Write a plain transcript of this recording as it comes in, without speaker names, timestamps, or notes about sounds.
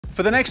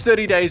For the next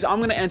 30 days,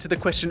 I'm gonna answer the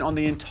question on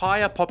the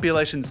entire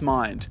population's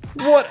mind.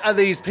 What are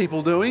these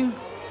people doing?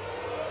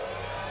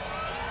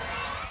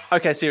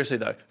 Okay, seriously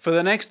though, for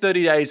the next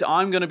 30 days,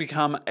 I'm gonna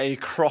become a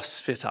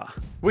CrossFitter.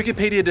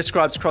 Wikipedia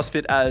describes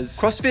CrossFit as,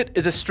 CrossFit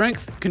is a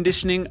strength,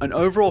 conditioning, and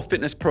overall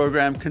fitness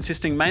program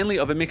consisting mainly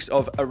of a mix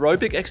of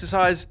aerobic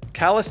exercise,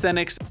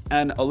 calisthenics,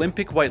 and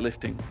Olympic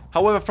weightlifting.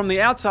 However, from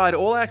the outside,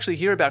 all I actually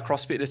hear about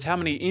CrossFit is how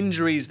many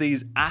injuries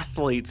these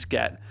athletes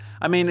get.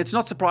 I mean, it's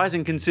not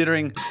surprising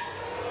considering,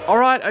 all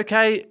right,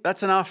 okay,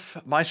 that's enough.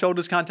 My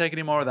shoulders can't take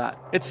any more of that.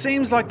 It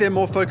seems like they're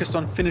more focused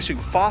on finishing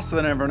faster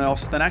than everyone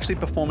else than actually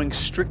performing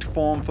strict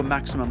form for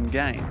maximum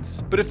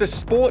gains. But if the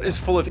sport is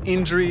full of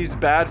injuries,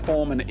 bad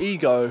form, and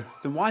ego,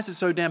 then why is it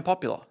so damn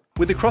popular?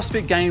 With the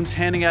CrossFit Games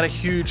handing out a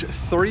huge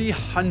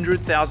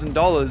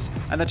 $300,000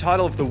 and the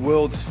title of the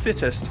world's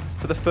fittest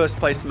for the first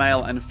place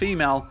male and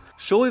female,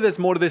 surely there's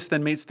more to this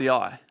than meets the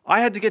eye. I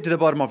had to get to the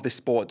bottom of this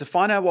sport to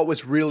find out what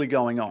was really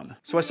going on.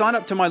 So I signed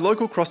up to my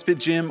local CrossFit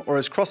gym, or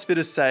as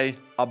CrossFitters say,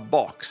 a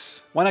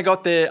box. When I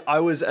got there, I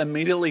was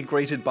immediately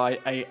greeted by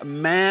a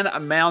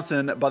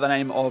mountain by the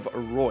name of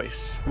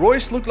Royce.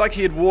 Royce looked like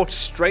he had walked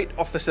straight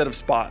off the set of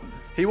Spartan.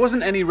 He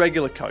wasn't any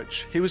regular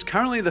coach. He was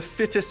currently the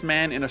fittest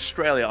man in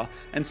Australia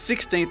and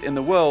 16th in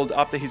the world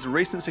after his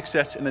recent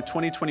success in the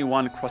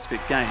 2021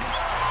 CrossFit Games.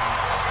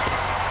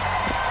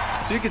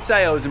 So you could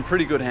say I was in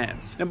pretty good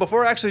hands. Now,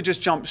 before I actually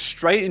just jumped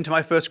straight into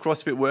my first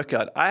CrossFit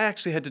workout, I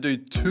actually had to do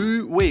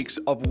 2 weeks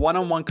of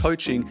one-on-one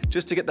coaching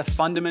just to get the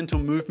fundamental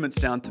movements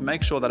down to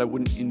make sure that I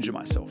wouldn't injure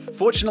myself.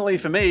 Fortunately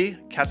for me,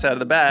 cat's out of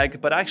the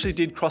bag, but I actually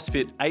did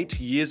CrossFit 8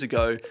 years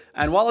ago,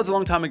 and while it's a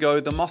long time ago,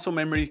 the muscle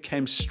memory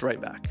came straight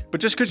back.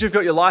 But just because you've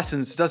got your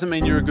license doesn't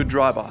mean you're a good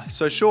driver.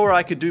 So sure,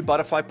 I could do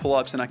butterfly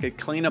pull-ups and I could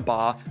clean a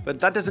bar, but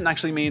that doesn't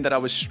actually mean that I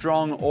was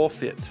strong or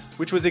fit,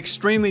 which was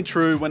extremely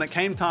true when it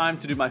came time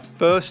to do my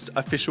first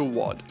official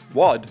WOD.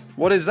 WOD,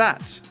 what is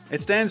that? It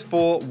stands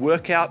for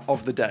Workout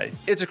of the Day.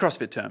 It's a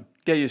CrossFit term.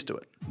 Get used to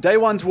it. Day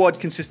one's WOD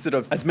consisted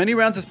of as many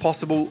rounds as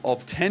possible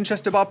of 10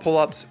 chest to bar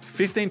pull-ups,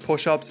 15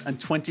 push-ups, and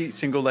 20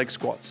 single leg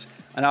squats.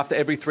 And after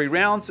every 3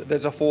 rounds,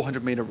 there's a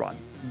 400-meter run.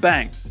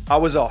 Bang, I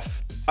was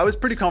off. I was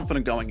pretty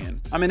confident going in.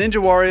 I'm a ninja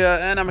warrior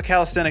and I'm a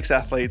calisthenics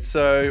athlete,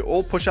 so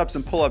all push-ups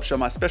and pull-ups are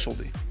my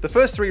specialty. The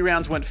first 3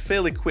 rounds went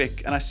fairly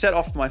quick and I set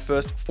off my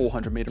first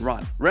 400-meter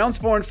run. Rounds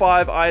 4 and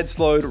 5, I had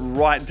slowed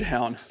right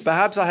down.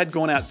 Perhaps I had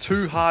gone out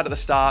too hard at the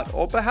start,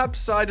 or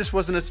perhaps I just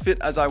wasn't as fit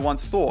as I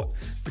once thought,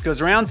 because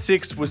round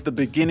 6 was the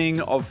beginning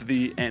of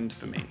the end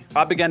for me.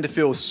 I began to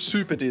feel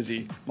super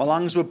dizzy, my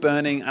lungs were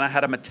burning, and I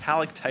had a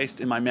metallic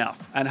taste in my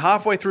mouth. And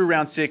halfway through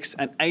round 6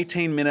 and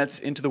 18 minutes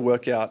into the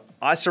workout,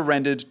 I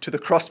surrendered to the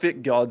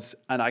CrossFit gods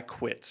and I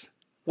quit.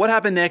 What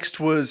happened next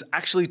was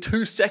actually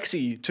too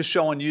sexy to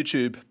show on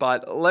YouTube,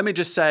 but let me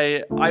just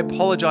say, I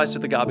apologize to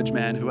the garbage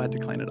man who had to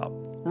clean it up.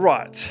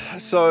 Right,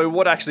 so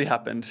what actually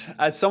happened?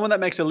 As someone that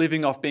makes a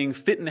living off being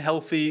fit and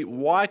healthy,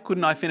 why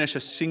couldn't I finish a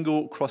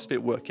single CrossFit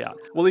workout?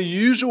 Well, the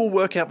usual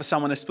workout for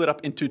someone is split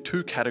up into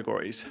 2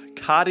 categories,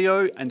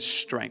 cardio and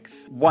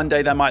strength. One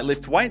day they might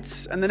lift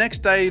weights and the next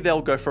day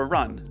they'll go for a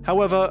run.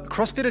 However,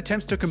 CrossFit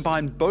attempts to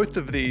combine both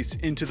of these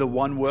into the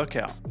one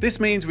workout. This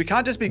means we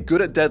can't just be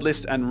good at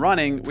deadlifts and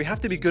running, we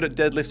have to be good at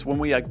deadlifts when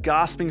we are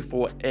gasping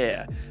for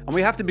air. And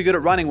we have to be good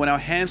at running when our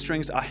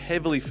hamstrings are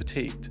heavily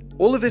fatigued.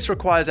 All of this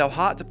requires our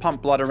heart to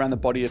pump blood around the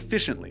body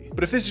efficiently.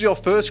 But if this is your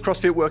first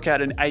CrossFit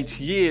workout in 8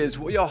 years,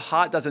 what your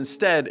heart does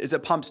instead is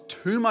it pumps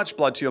too much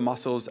blood to your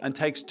muscles and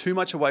takes too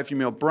much away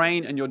from your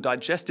brain and your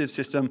digestive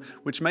system,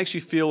 which makes you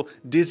feel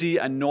dizzy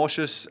and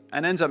nauseous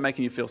and ends up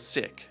making you feel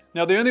sick.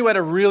 Now, the only way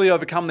to really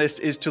overcome this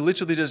is to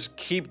literally just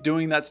keep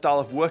doing that style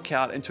of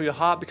workout until your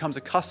heart becomes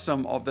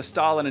accustomed of the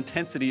style and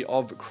intensity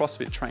of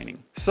CrossFit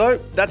training. So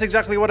that's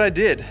exactly what I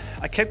did.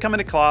 I kept coming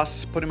to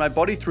class, putting my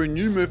body through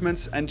new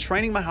movements and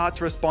training my heart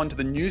to respond to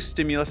the new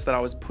stimulus that I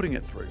was putting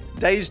it through.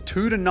 Days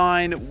 2 to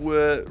 9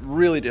 were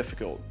really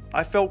difficult.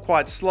 I felt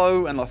quite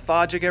slow and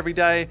lethargic every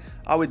day.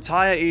 I would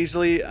tire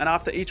easily, and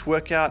after each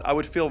workout, I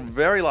would feel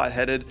very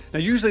lightheaded. Now,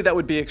 usually that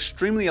would be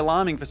extremely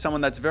alarming for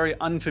someone that's very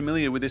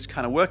unfamiliar with this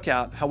kind of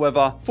workout.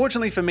 However,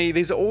 fortunately for me,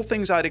 these are all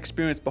things I'd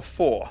experienced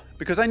before,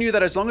 because I knew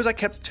that as long as I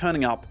kept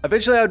turning up,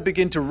 eventually I would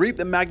begin to reap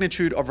the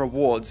magnitude of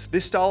rewards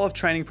this style of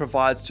training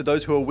provides to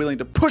those who are willing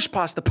to push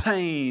past the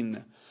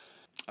pain.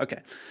 Okay.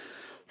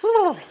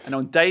 And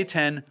on day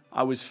 10,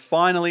 I was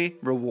finally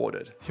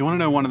rewarded. You want to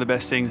know one of the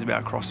best things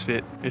about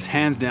CrossFit is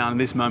hands down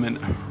this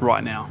moment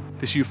right now.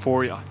 This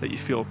euphoria that you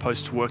feel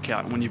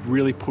post-workout when you've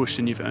really pushed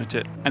and you've earned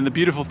it. And the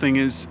beautiful thing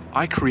is,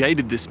 I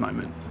created this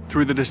moment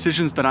through the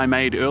decisions that I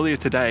made earlier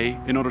today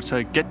in order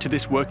to get to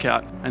this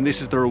workout, and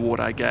this is the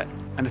reward I get.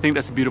 And I think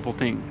that's the beautiful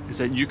thing, is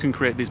that you can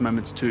create these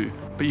moments too,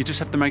 but you just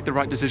have to make the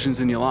right decisions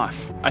in your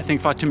life. I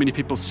think far too many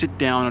people sit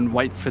down and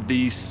wait for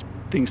these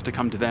things to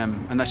come to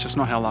them, and that's just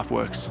not how life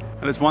works.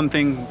 And there's one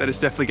thing that is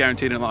definitely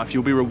guaranteed in life: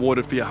 you'll be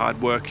rewarded for your hard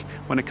work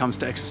when it comes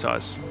to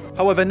exercise.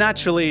 However,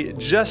 naturally,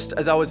 just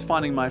as I was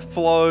finding my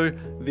flow,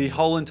 the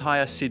whole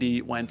entire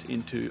city went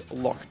into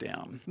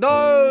lockdown.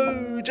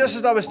 No! Just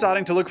as I was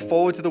starting to look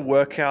forward to the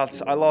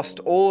workouts, I lost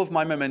all of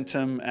my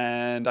momentum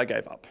and I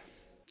gave up.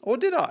 Or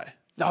did I?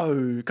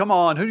 No, come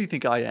on, who do you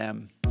think I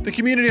am? The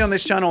community on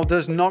this channel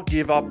does not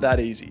give up that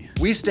easy.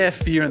 We stare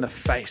fear in the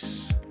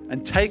face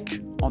and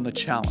take on the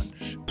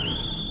challenge.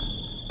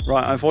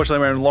 Right,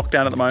 unfortunately we're in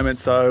lockdown at the moment,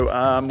 so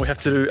we have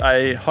to do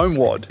a home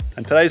WOD.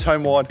 And today's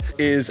home WOD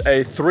is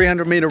a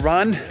 300-meter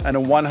run and a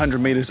 100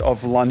 meters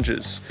of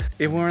lunges.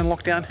 Even when we're in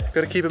lockdown,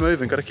 gotta keep it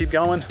moving, gotta keep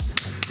going.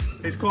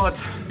 These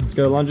quads. Let's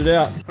go lunge it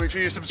out. Make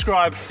sure you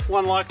subscribe.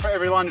 1 like for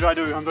every lunge I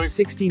do. I'm doing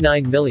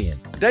 69 million.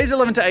 Days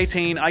 11 to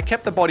 18, I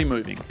kept the body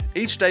moving.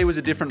 Each day was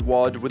a different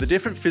WOD with a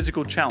different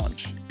physical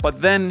challenge.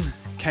 But then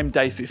came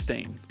day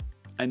 15.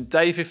 And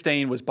day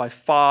 15 was by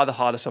far the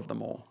hardest of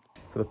them all.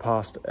 For the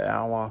past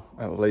hour,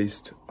 at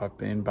least, I've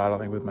been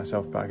battling with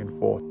myself back and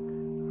forth.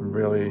 I'm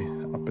really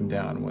up and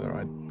down whether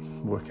I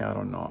work out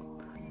or not.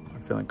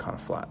 I'm feeling kind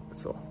of flat,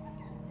 that's all.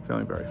 I'm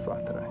feeling very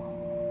flat today.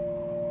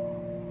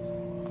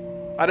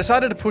 I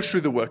decided to push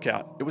through the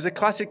workout. It was a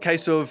classic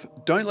case of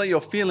don't let your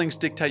feelings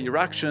dictate your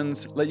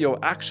actions, let your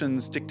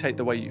actions dictate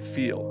the way you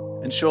feel.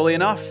 And surely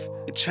enough,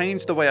 it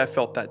changed the way I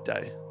felt that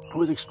day. It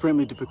was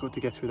extremely difficult to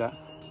get through that.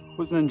 I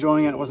wasn't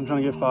enjoying it, I wasn't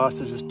trying to get fast,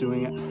 I was just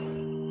doing it.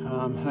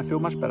 And I feel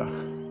much better.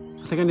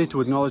 I think I need to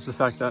acknowledge the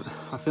fact that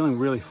I'm feeling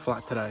really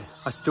flat today.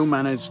 I still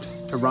managed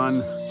to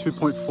run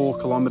 2.4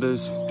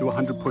 kilometers, do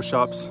 100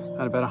 push-ups,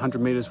 and about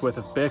 100 meters worth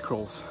of bear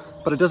crawls.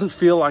 But it doesn't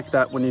feel like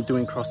that when you're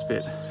doing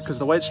CrossFit, because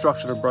the way it's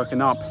structured and broken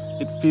up,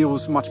 it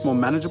feels much more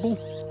manageable.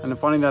 And I'm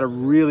finding that a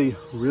really,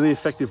 really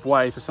effective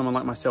way for someone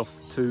like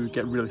myself to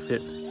get really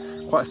fit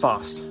quite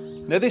fast.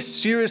 Now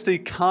this seriously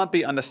can't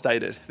be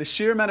understated. The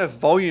sheer amount of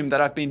volume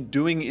that I've been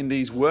doing in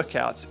these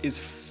workouts is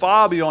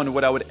far beyond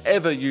what I would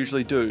ever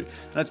usually do.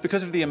 And it's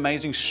because of the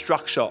amazing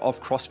structure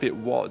of CrossFit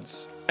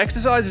WODs.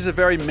 Exercise is a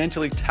very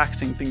mentally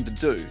taxing thing to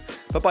do,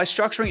 but by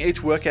structuring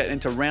each workout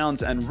into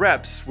rounds and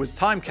reps with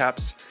time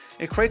caps,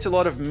 it creates a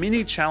lot of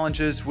mini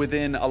challenges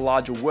within a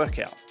larger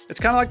workout. It's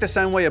kind of like the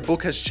same way a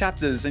book has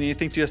chapters and you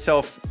think to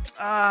yourself,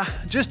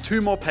 just 2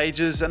 more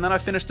pages and then I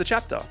finish the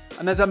chapter.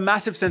 And there's a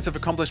massive sense of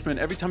accomplishment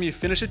every time you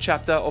finish a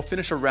chapter or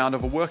finish a round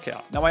of a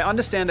workout. Now I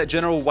understand that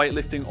general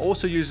weightlifting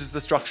also uses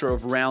the structure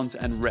of rounds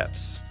and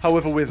reps.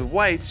 However, with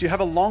weights, you have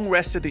a long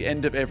rest at the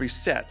end of every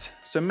set.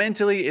 So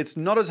mentally, it's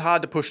not as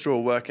hard to push through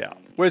a workout.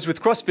 Whereas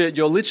with CrossFit,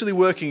 you're literally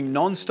working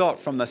non-stop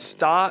from the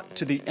start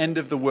to the end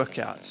of the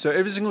workout. So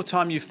every single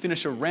time you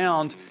finish a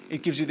round,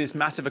 it gives you this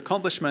massive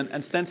accomplishment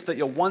and sense that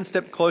you're one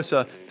step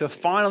closer to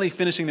finally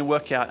finishing the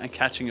workout and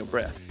catching your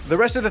breath. The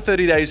rest of the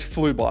 30 days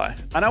flew by,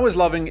 and I was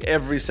loving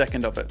every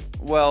second of it.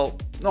 Well,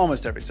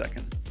 almost every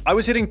second. I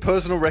was hitting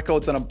personal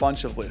records on a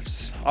bunch of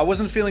lifts. I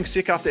wasn't feeling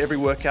sick after every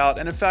workout,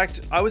 and in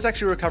fact, I was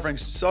actually recovering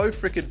so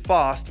freaking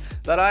fast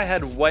that I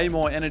had way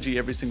more energy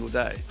every single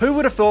day. Who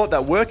would have thought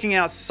that working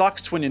out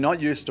sucks when you're not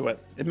used to it?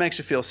 It makes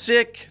you feel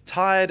sick,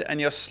 tired, and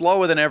you're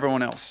slower than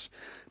everyone else.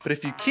 But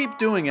if you keep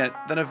doing it,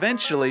 then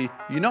eventually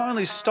you not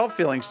only stop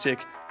feeling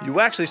sick, you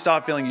actually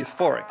start feeling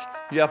euphoric.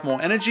 You have more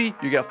energy,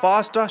 you get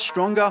faster,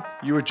 stronger,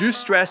 you reduce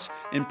stress,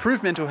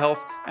 improve mental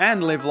health,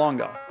 and live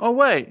longer. Oh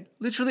wait,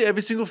 literally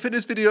every single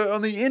fitness video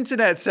on the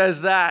internet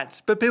says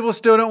that, but people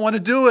still don't want to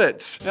do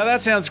it. Now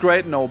that sounds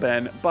great and all,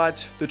 Ben,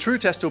 but the true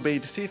test will be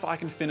to see if I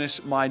can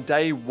finish my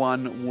day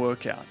 1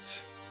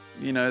 workout.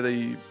 You know,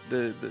 the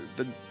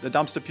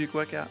dumpster puke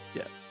workout?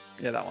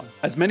 Yeah, that one.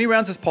 As many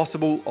rounds as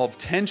possible of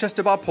 10 chest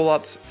to bar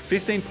pull-ups,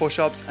 15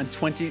 push-ups, and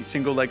 20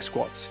 single leg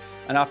squats.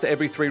 And after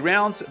every 3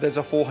 rounds, there's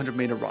a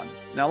 400-meter run.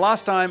 Now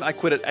last time I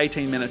quit at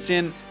 18 minutes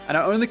in, and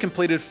I only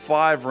completed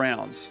 5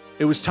 rounds.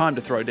 It was time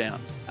to throw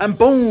down. And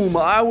boom,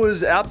 I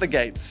was out the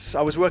gates.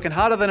 I was working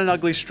harder than an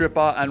ugly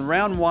stripper, and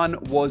round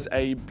 1 was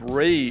a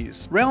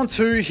breeze. Round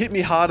 2 hit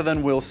me harder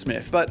than Will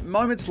Smith, but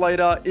moments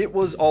later, it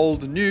was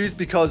old news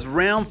because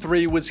round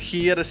 3 was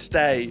here to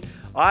stay.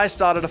 I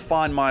started to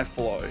find my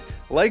flow.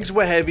 Legs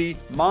were heavy,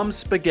 mum's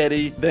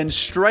spaghetti, then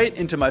straight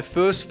into my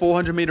first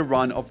 400-meter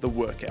run of the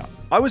workout.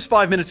 I was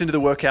 5 minutes into the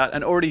workout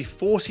and already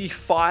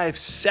 45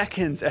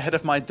 seconds ahead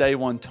of my day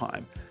 1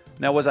 time.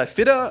 Now, was I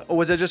fitter or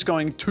was I just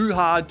going too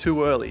hard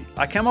too early?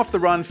 I came off the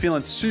run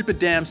feeling super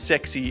damn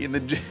sexy in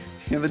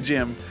the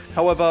gym.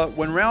 However,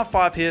 when round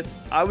 5 hit,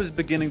 I was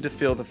beginning to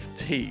feel the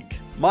fatigue.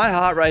 My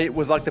heart rate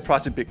was like the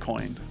price of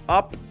Bitcoin,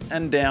 up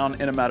and down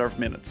in a matter of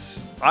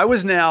minutes. I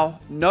was now,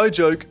 no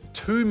joke,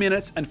 2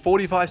 minutes and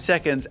 45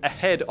 seconds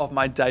ahead of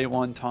my day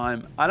 1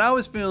 time, and I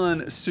was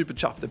feeling super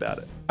chuffed about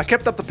it. I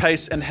kept up the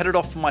pace and headed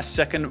off for my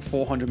second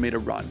 400-meter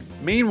run.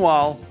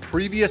 Meanwhile,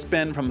 previous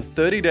Ben from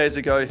 30 days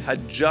ago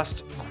had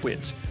just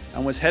quit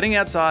and was heading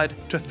outside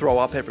to throw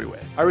up everywhere.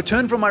 I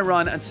returned from my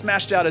run and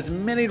smashed out as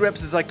many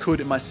reps as I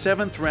could in my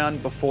 7th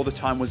round before the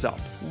time was up.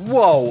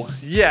 Whoa,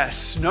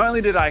 yes, not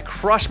only did I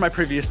crush my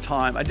previous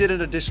time, I did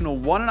an additional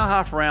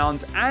 1.5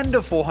 rounds and a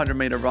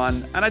 400-meter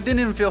run, and I didn't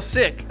even feel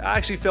sick. I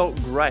actually felt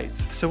great.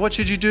 So what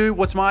should you do?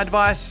 What's my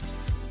advice?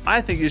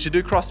 I think you should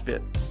do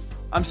CrossFit.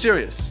 I'm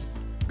serious.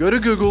 Go to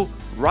Google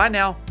right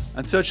now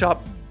and search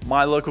up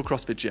my local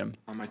CrossFit gym.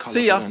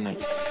 See ya.